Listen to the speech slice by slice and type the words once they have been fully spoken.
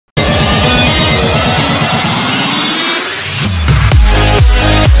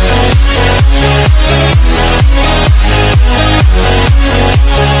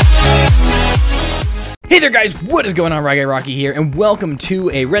Hey there guys, what is going on? Rocky here, and welcome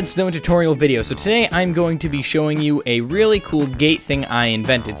to a Redstone tutorial video. So today I'm going to be showing you a really cool gate thing I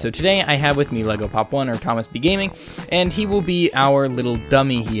invented. So today I have with me Lego Pop 1 or Thomas B Gaming, and he will be our little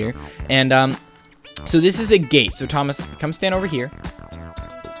dummy here. And so this is a gate. So Thomas, come stand over here.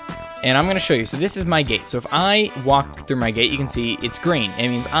 And I'm going to show you. So this is my gate. So if I walk through my gate, you can see it's green. It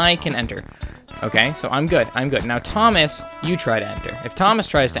means I can enter. Okay, so I'm good. Now Thomas, you try to enter. If Thomas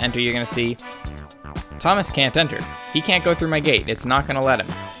tries to enter, you're going to see Thomas can't enter. He can't go through my gate. It's not going to let him.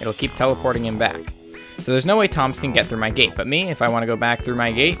 It'll keep teleporting him back. So there's no way Thomas can get through my gate. But me, if I want to go back through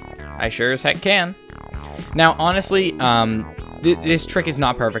my gate, I sure as heck can. Now, honestly, this trick is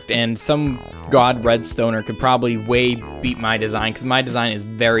not perfect, and some god redstoner could probably way beat my design, because my design is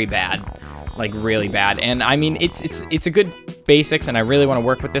very bad. Like, really bad. And, I mean, it's a good basics, and I really want to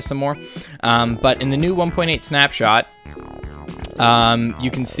work with this some more. But in the new 1.8 Snapshot,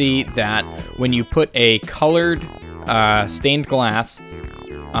 you can see that when you put a colored stained glass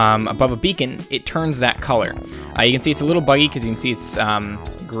above a beacon, it turns that color. You can see it's a little buggy because you can see it's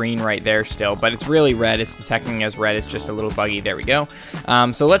green right there still, but it's really red. It's detecting as red. It's just a little buggy. There we go.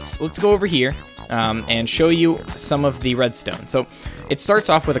 So let's go over here and show you some of the redstone. So it starts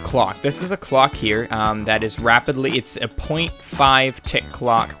off with a clock. This is a clock here that is rapidly. It's a 0.5 tick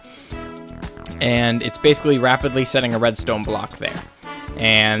clock. And it's basically rapidly setting a redstone block there,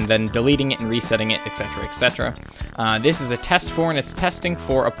 and then deleting it and resetting it, etc., etc. This is a test for, and it's testing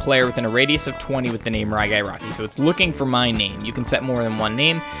for a player within a radius of 20 with the name Rocky. So it's looking for my name. You can set more than one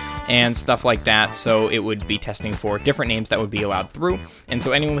name and stuff like that, so it would be testing for different names that would be allowed through. And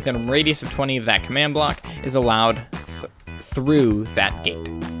so anyone within a radius of 20 of that command block is allowed through that gate.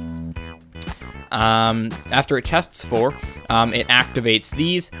 After it tests for, it activates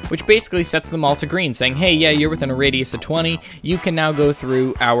these, which basically sets them all to green, saying, hey, yeah, you're within a radius of 20, you can now go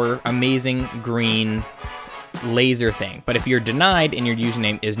through our amazing green laser thing. But if you're denied and your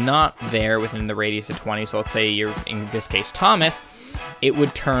username is not there within the radius of 20, so let's say you're, in this case, Thomas, it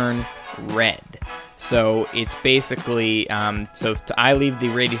would turn red. So it's basically, so if I leave the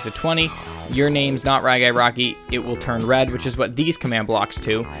radius of 20, your name's not Rocky, it will turn red, which is what these command blocks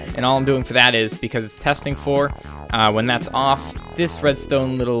do. And all I'm doing for that is, because it's testing for, when that's off, this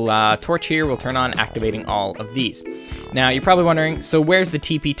redstone little torch here will turn on, activating all of these. Now, you're probably wondering, so where's the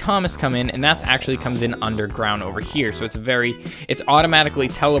TP Thomas come in? And that actually comes in underground over here. So it's automatically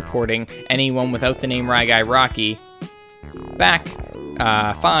teleporting anyone without the name Rocky back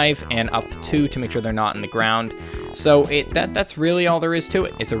 5 and up 2 to make sure they're not in the ground. So that's really all there is to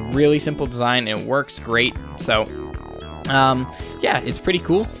it. It's a really simple design. It works great. So yeah, it's pretty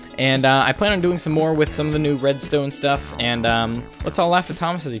cool. And I plan on doing some more with some of the new redstone stuff. And let's all laugh at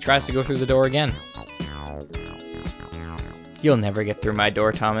Thomas as he tries to go through the door again. You'll never get through my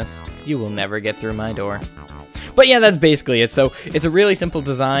door, Thomas. You will never get through my door. But yeah, that's basically it. So it's a really simple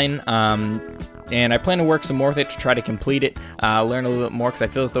design. And I plan to work some more with it to try to complete it, learn a little bit more, because I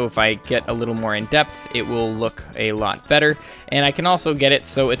feel as though if I get a little more in depth, it will look a lot better. And I can also get it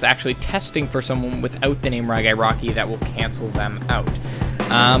so it's actually testing for someone without the name Rocky that will cancel them out.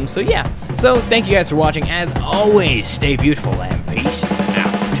 So yeah, so thank you guys for watching. As always, stay beautiful and peace.